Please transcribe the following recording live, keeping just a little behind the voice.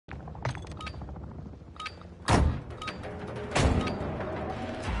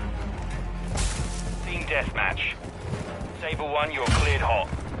deathmatch. Saber 1, you're cleared hot.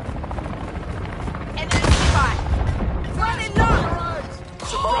 Enemy spot! Running low!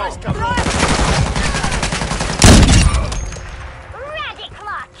 Surprise cover!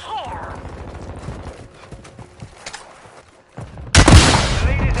 Radical kill! The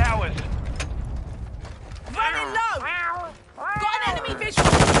lead is ours. Running low! Got an enemy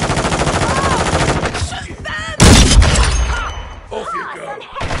visual! Shoot them! Off you go!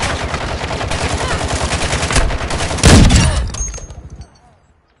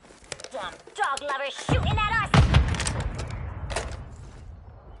 Dumb dog lovers shooting at us!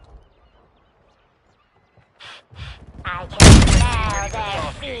 I can smell their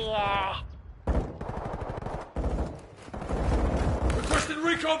fear. Requesting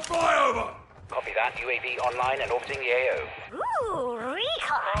recon flyover! Copy that. UAV online and orbiting the AO. Ooh,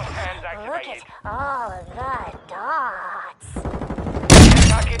 recon! Hands Look activated. at all the dots.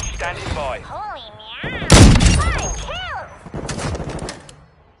 Package standing by. Holy meow! 5 kills!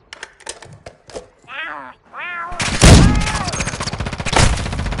 Ow, ow, ow.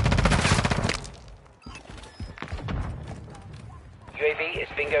 UAV is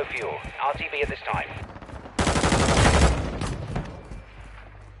bingo fuel. RTB at this time.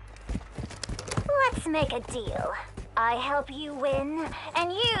 Let's make a deal. I help you win,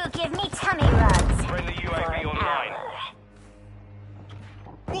 and you give me tummy rubs. Friendly For UAV an online. hour.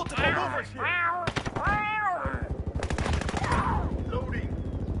 Multiple movers here! Wow, wow. Loading!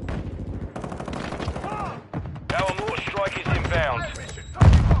 Our mortar strike is inbound.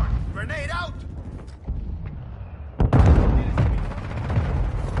 Grenade out!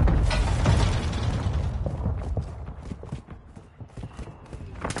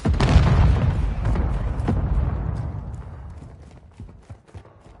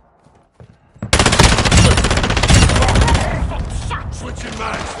 Perfect shot. Switching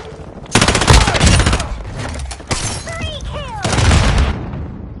mags! 3 kills.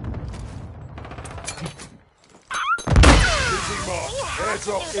 Losing mark.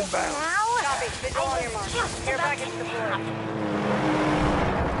 Airdrop inbound. Now, Copy. Visual on your mark. just Care about package to deployed.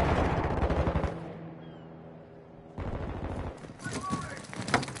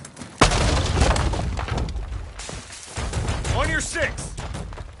 On your 6!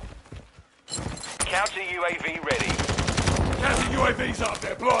 Counter UAV ready. Counter UAVs up,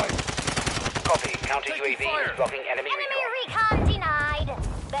 they're blind! Copy. Counter Taking UAV fire. is blocking enemy Enemy recon. recon denied.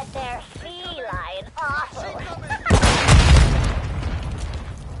 Bet they're feline awful.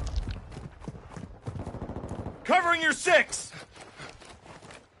 Covering your 6!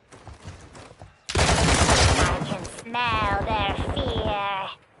 I can smell their fear.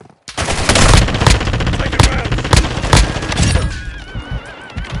 Taking rounds!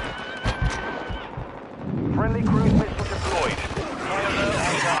 Friendly cruise missile deployed.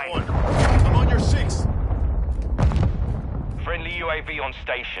 Fire online. I'm on your 6! Friendly UAV on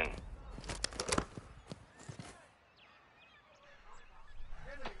station.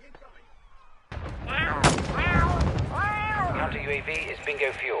 Counter UAV is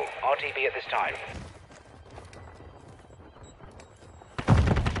bingo fuel. RTB at this time.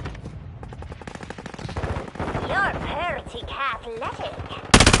 You're pretty athletic.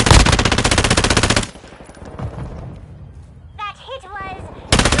 That hit was...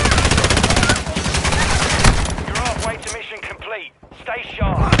 You're halfway to mission complete. Stay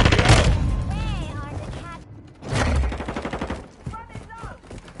sharp. They are the cat... Running low.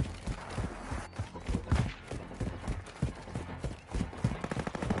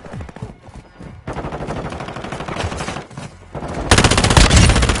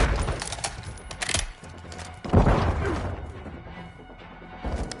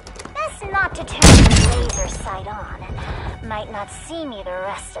 Best not to turn the laser sight on. Might not see me the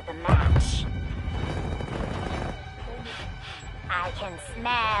rest of the match. I can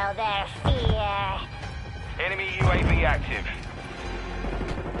smell their fear. Enemy UAV active.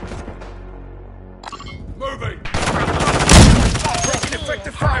 Moving! Taking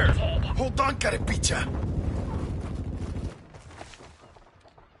effective fire! Targeted. Hold on, Carapicha!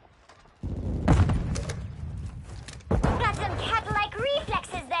 Got some cat-like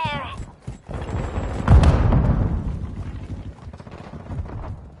reflexes there.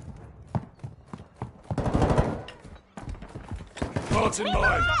 Parts in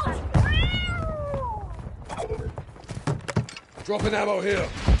mind! Dropping ammo here!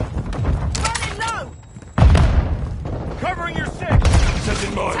 Running low! Covering your 6! Set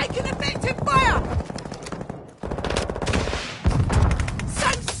in mind! Taking effective fire!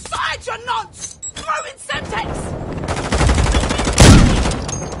 Same side, you nonce! Throwing Semtex!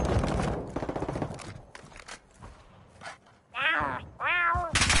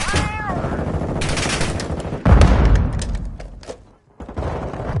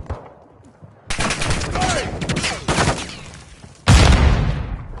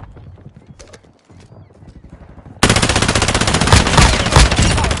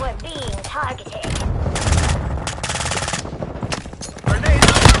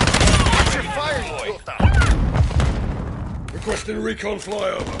 Requesting recon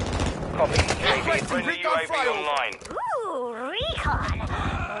flyover. Copy. UAV friendly UAV online. Ooh, recon.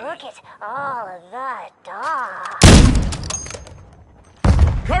 Look at all of the dogs.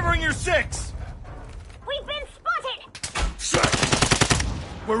 Covering your 6! We've been spotted. Shit!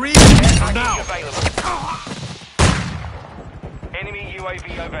 We're even for now. Available. Enemy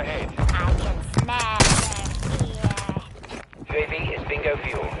UAV overhead. I can smell their fear. UAV is bingo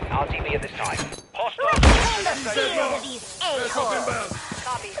fuel. RTV at this time. Hostile. Let's clean the field of these a-holes.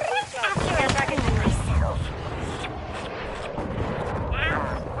 Copy. After myself.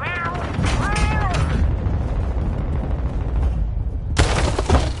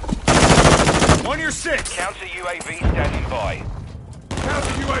 On your 6! Counter UAV standing by. Counter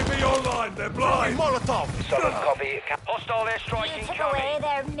UAV online, they're blind! Molotov! Solid copy. Hostile airstrike You took away incoming.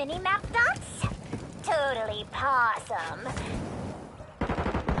 their mini-map dots? Totally possum.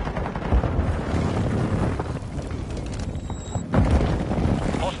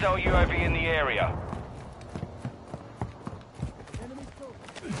 Hostile UAV in the area.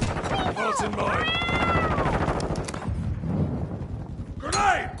 Parts in mind.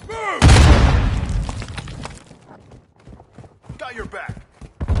 Grenade! Move! Got your back.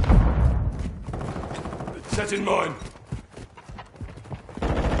 Set in mind.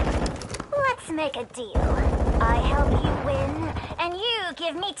 Let's make a deal. I help you win, and you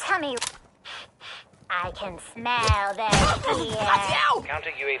give me tummy. I can smell their fear.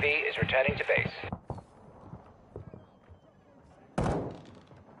 Counter UAV is returning to base.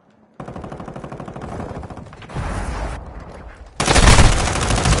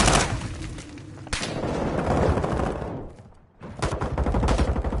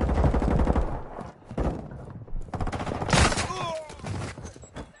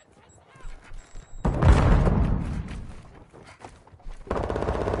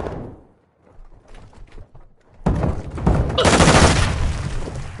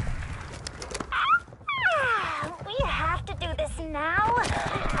 We have to do this now.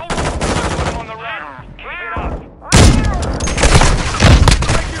 On the run. Keep it up.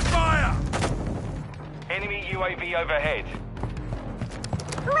 Taking fire! Enemy UAV overhead.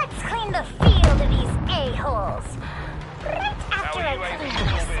 Let's clean the field of these a-holes. Right after Our I UAV clean is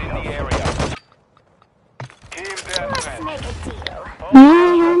this moving in the area. Team Let's deathmatch. make a deal. I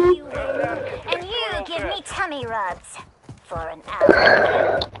help you win, and you give me tummy rubs for an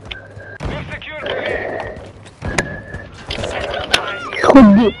hour. We've secured the lead. خد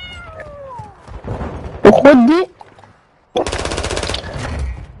دي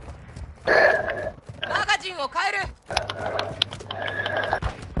マガジンを変える。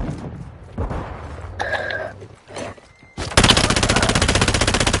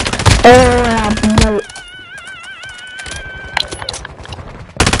 اوه يا عمال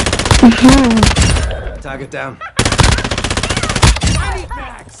Target down.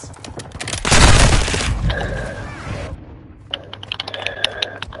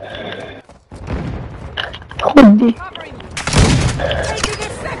 خد دي Taking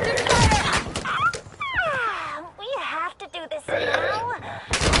effective fire. We have to do this now.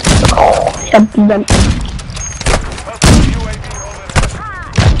 يا ابن Hostile UAV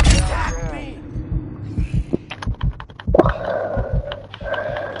overhead.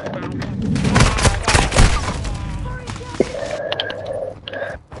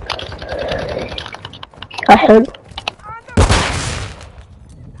 حلو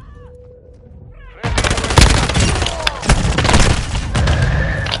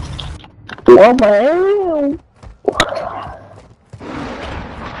والله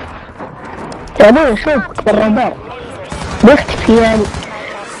يعني شوف بالرادار بيختفي يعني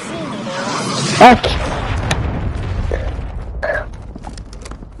اوكي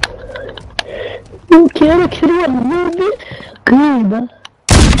يمكن انا كثير اللعبة قريبة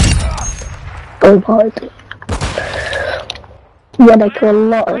طيب هادي ولك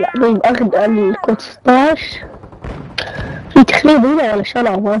والله العظيم اخذ الكود 16 في تخريب هنا ولا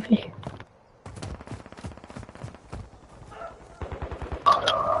شرع ما في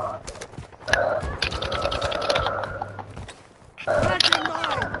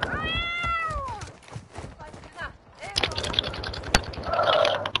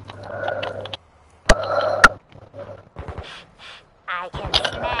I can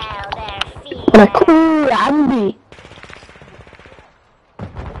smell their feet. انا كل عندي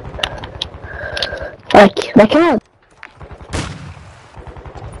اوكي مكان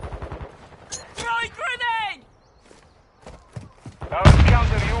Throwing grenade. Our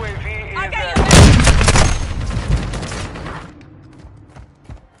counter UAV I is got at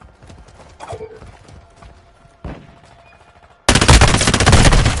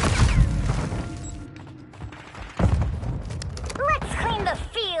you.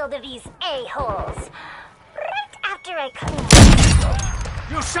 field of these a-holes. Right after I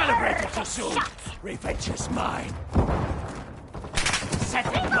clean. You celebrated too soon. Shut. Revenge is mine.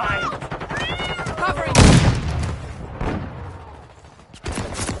 Setting mine. Covering.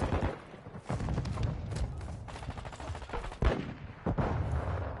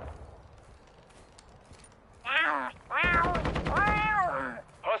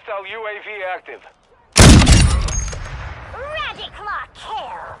 Hostile UAV active. Radiclaw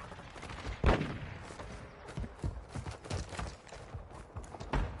kill.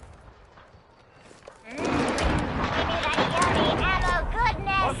 Give me that yummy ammo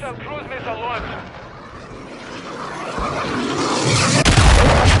goodness. Hostile cruise missile launched.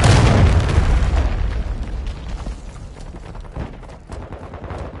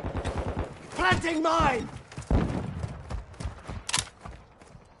 Planting mine.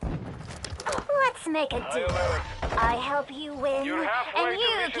 Let's make a deal. I help you win, You're halfway and to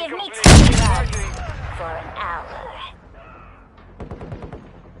you mission give me complete. tummy rubs for an hour.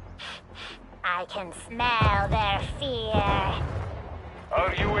 I can smell their fear. Our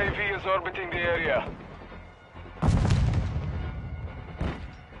UAV is orbiting the area.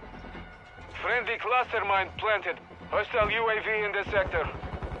 Friendly cluster mine planted. Hostile UAV in the sector.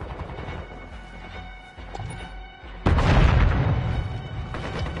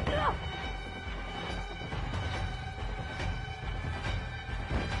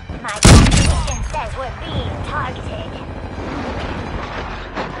 My intuition says we're being targeted.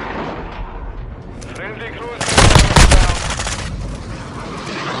 Friendly cruise missile down.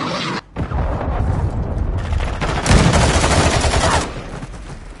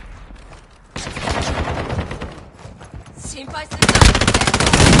 心配する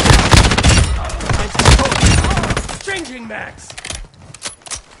Changing max.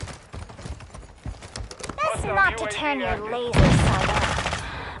 Best not to turn your laser sight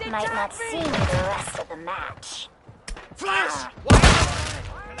up. Might not see me the rest of the match. Flash.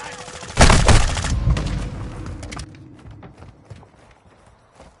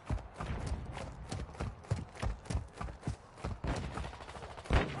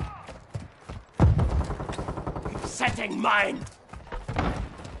 Setting mine.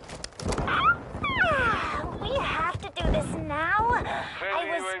 We have to do this now. I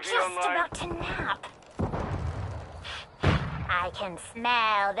was UAV just online. about to nap. I can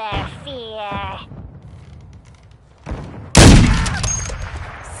smell their fear.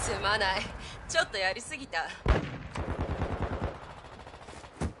 すまないちょっとやりすぎた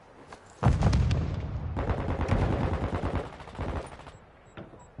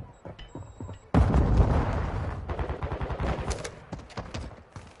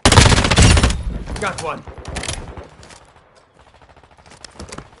Got one.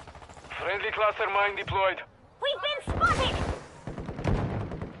 Friendly cluster mine deployed. We've been spotted!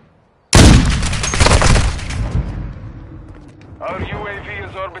 Our UAV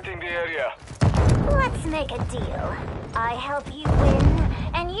is orbiting the area. Let's make a deal. I help you win,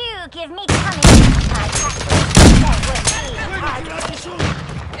 and you give me tummy. My tactics says we're being targeted.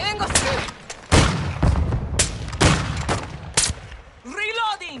 援護する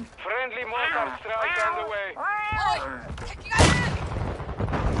Reloading Friendly mortar strike on the way. おい敵がいる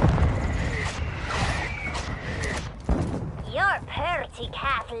You're pretty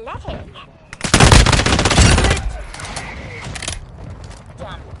athletic.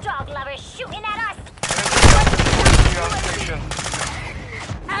 Dumb dog lovers shooting at us. On station.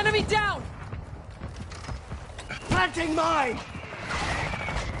 Enemy down Planting mine.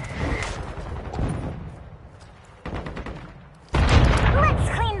 Let's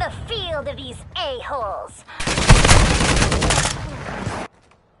clean the field of these a-holes.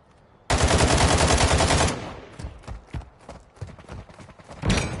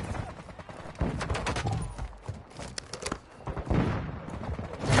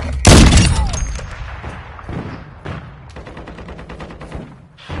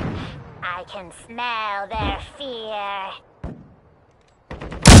 I can smell their fear.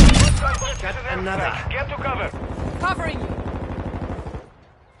 Got another. Get to cover. Covering you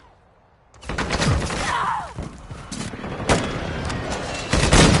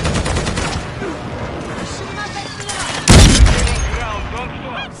Ground, don't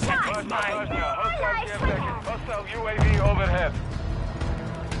stop. Setting mine. Hostile care package. Hostile UAV overhead.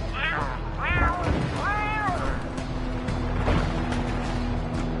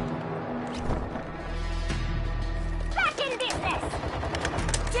 Back in business!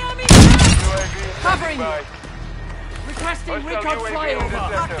 Damn it UAV is Covering standing by. Requesting Hostile recon UAV in flyover. the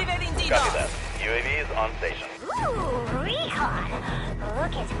sector. Activating Copy DDoS that. UAV is on station. Ooh, recon!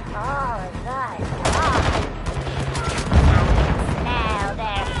 Look at all the dogs. I can smell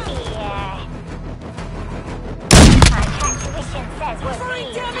their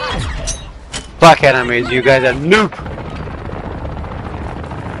Fuck enemies, you guys are noob!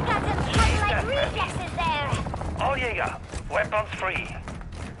 Got some cat-like reflexes there. All Jaeger, weapons free.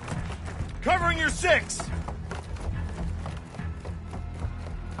 Covering your six!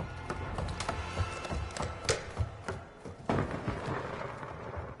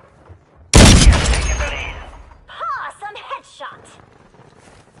 Awesome headshot.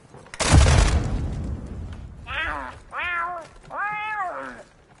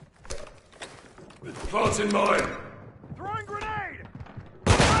 Thoughts in mind. Throwing grenade!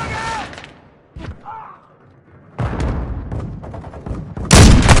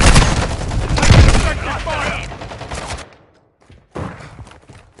 Effective fire!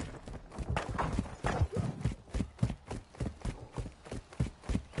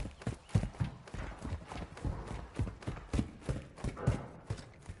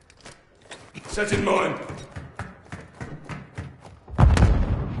 Set in mind.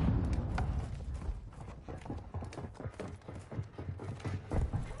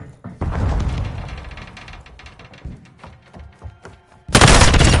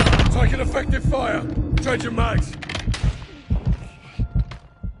 Taking effective fire. Change your mags.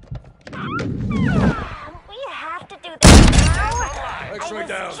 We have to do this now. X-ray I was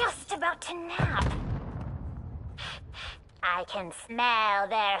down. just about to nap. I can smell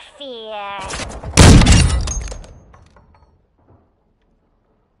their fear.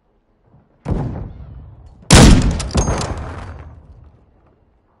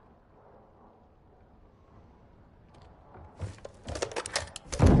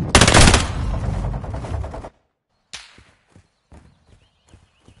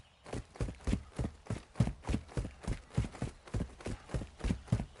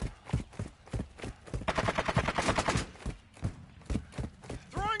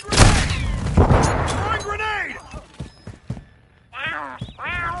 Throwing grenade! Throwing grenade!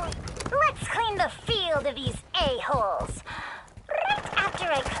 Let's clean the field of these a-holes. Right after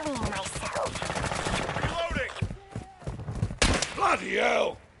I clean myself. Reloading! Bloody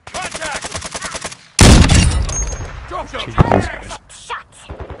hell! Contact! Drop shot! Perfect shot.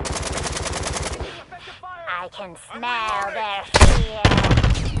 I can smell their fear.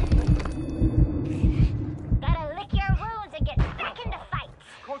 Gotta lick your wounds and get back into fight.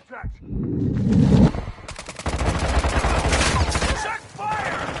 Contact! Check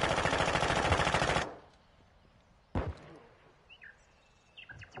fire!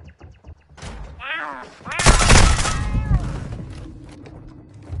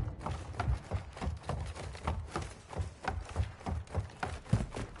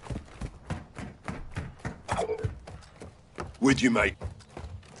 With you, mate.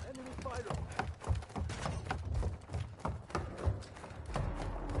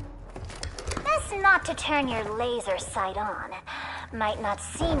 Best not to turn your laser sight on. Might not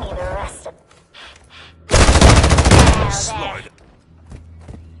see me the rest of... Now there. Slide.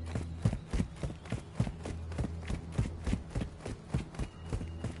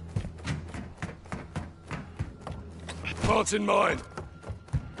 Parts in mind.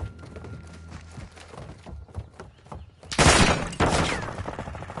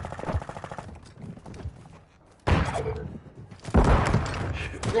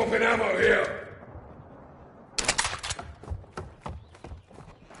 Dropping ammo here.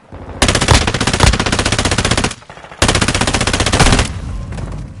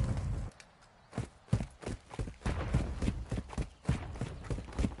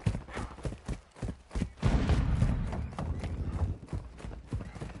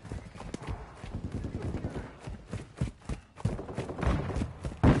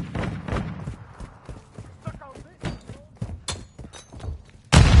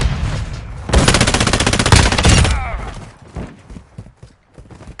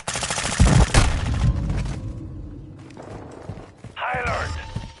 High alert.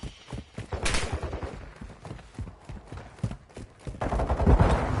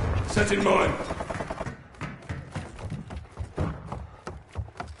 Set in mind.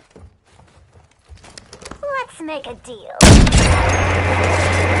 Let's make a deal.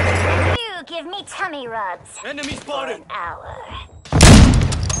 You give me tummy rubs. Enemy spotted. An hour.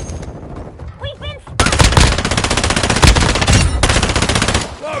 We've been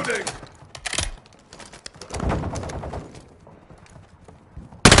Loading.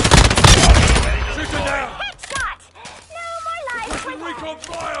 Shooter down. headshot. No more lives for Pushing that. recon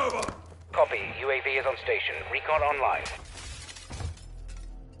flyover. Copy. UAV is on station. Recon online.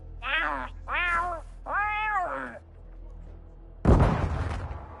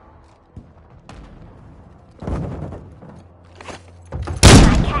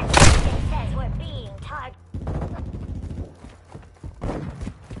 My cat says we're being targeted.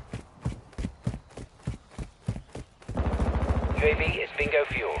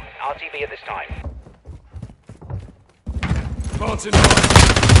 Thoughts in mind.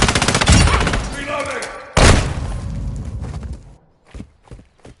 Reloading.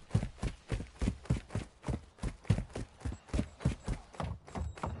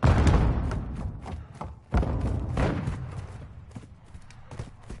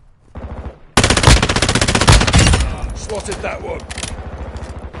 Spotted that one.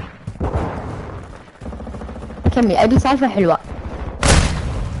 كمل ابي سالفة حلوة.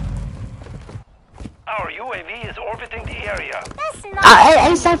 Our UAV is orbiting the area. That's not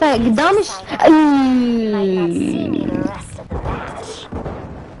اي سالفة قدامش.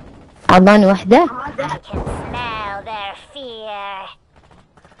 اعطاني واحدة. I can smell their fear.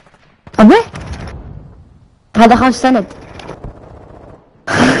 ابي هذا خاش سند.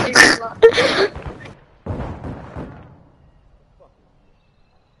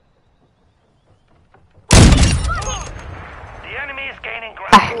 The enemy is gaining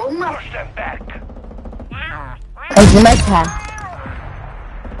ground. Push them back. أزمتها.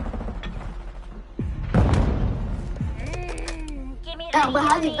 Give me the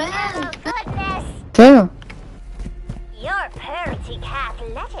goodness. شنو؟ You're pretty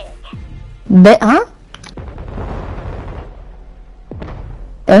athletic. ها؟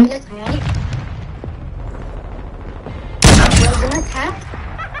 ايه؟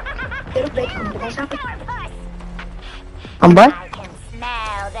 أمبر؟ I can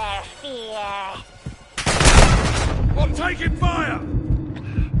smell their fear. I'm taking fire.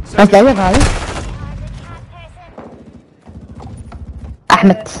 بس دقيقة هذه.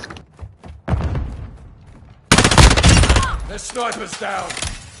 أحمد. The sniper's down.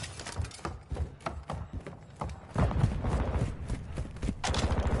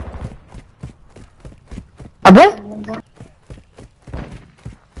 أبي؟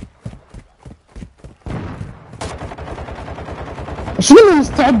 شنو اللي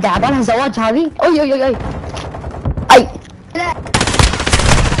مستعدة عبالها زواج هذه؟ أي أي أي أي أي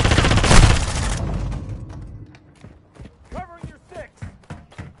Covering your six.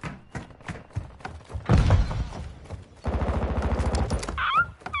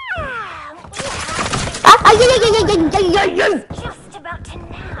 أي أي أي أي أي أي Just about to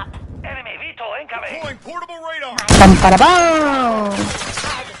nap. Enemy VTOL incoming. Deploying portable radar. بام بربام.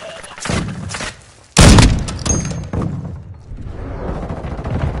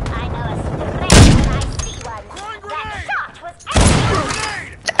 I know a strength when I see one. That shot was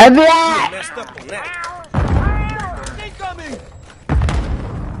excellent. أبلع. Messed up on that. Incoming.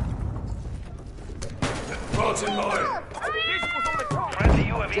 Thoughts in mind. Friendly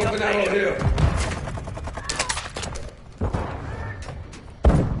UAV on Open arrow station. here.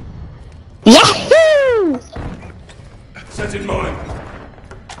 ياهو. Set in mind.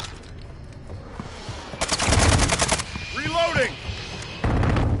 Reloading.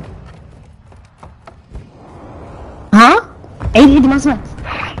 ها؟ عيد ما سمعت.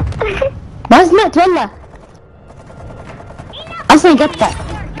 ما سمعت والله. أصلا قطع.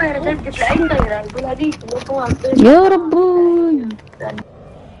 يا ربي.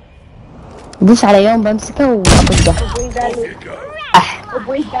 دوس على يوم بمسكه وأطقه.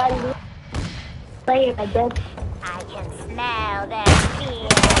 I can smell their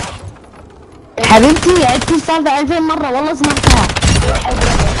fear. حبيبتي عدتي السالفة 2000 مرة والله سمعتها.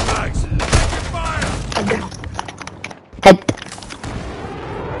 Mags. Fire. هد.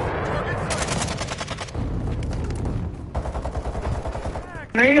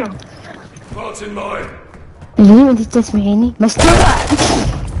 Thoughts in mind. ليه انت تسمعيني؟ مستوى.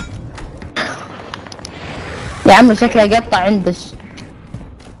 يا عم شكله يقطع عندش.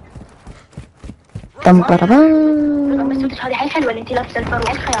 طم بربان. بس هذه حيل حلوه اللي انت لابسه الفرو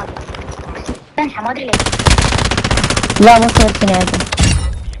على الخيال. سامحه ما ادري ليش. لا ما صورتني عادي.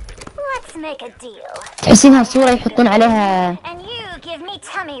 Let's make a deal. تحسينها صورة يحطون عليها And you give me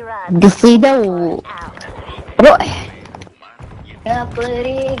tummy rubs. قصيدة وروح. يا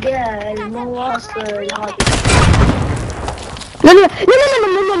طريق المواصل هذه. لا لا لا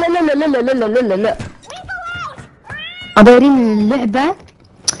لا لا لا لا لا لا لا لا لا. ابى اوريني اللعبة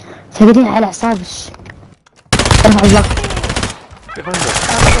تقعدين على اعصابش. ارفع الوقت.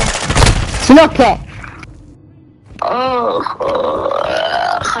 شنو اوكي؟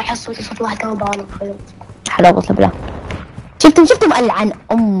 خل حصل صوت واحد وبالغ. حلاوة البلا. شفتم ألعن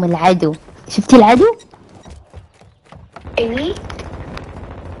ام العدو. شفتي العدو؟ اي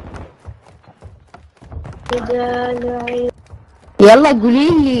يلا قولي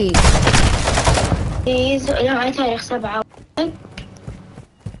لي. لا تاريخ 7.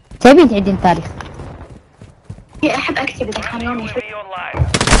 تبين تعدين تاريخ؟ احب اكتب اذا كان يومي. UAV online.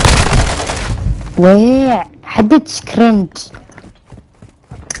 ويع حددت كرنج.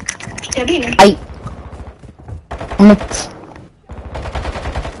 تبينه اي نت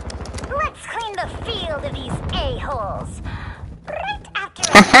the field of these a-holes. Right after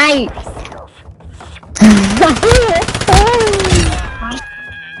هاي myself.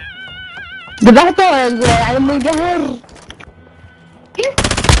 ذبحته على ام القهر.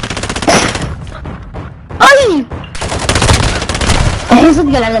 اي الحين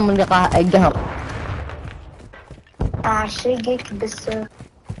صدق على ام القهر. اعشقك بس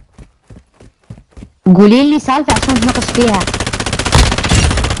قولي لي سالفة عشان نتناقش فيها.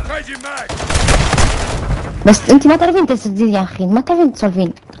 Changing mag. بس انت ما تعرفين تسدين يا اخي، ما تعرفين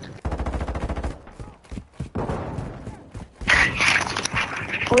تسولفين.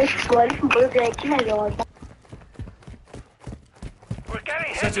 وش سوالف مبروك لكن الجواب. We're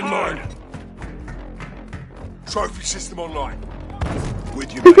getting hit Setting hard. mine. Trophy system online.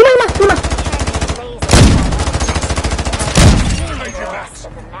 With you, لا mate. لا لا Changing mags.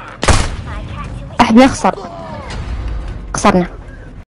 احد يخسر. خسرنا.